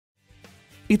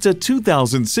It's a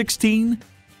 2016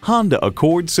 Honda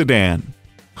Accord sedan.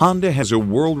 Honda has a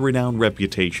world-renowned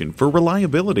reputation for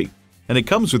reliability, and it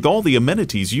comes with all the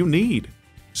amenities you need.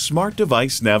 Smart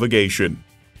device navigation,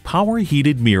 power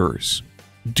heated mirrors,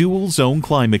 dual zone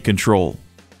climate control,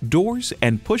 doors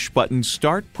and push-button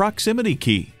start proximity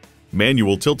key,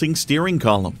 manual tilting steering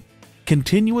column,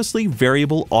 continuously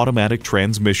variable automatic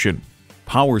transmission,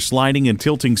 power sliding and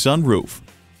tilting sunroof,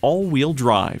 all-wheel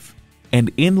drive,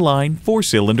 and inline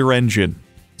 4-cylinder engine.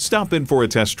 Stop in for a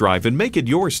test drive and make it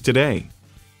yours today.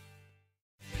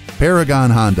 Paragon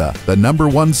Honda, the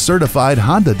 #1 certified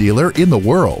Honda dealer in the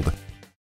world.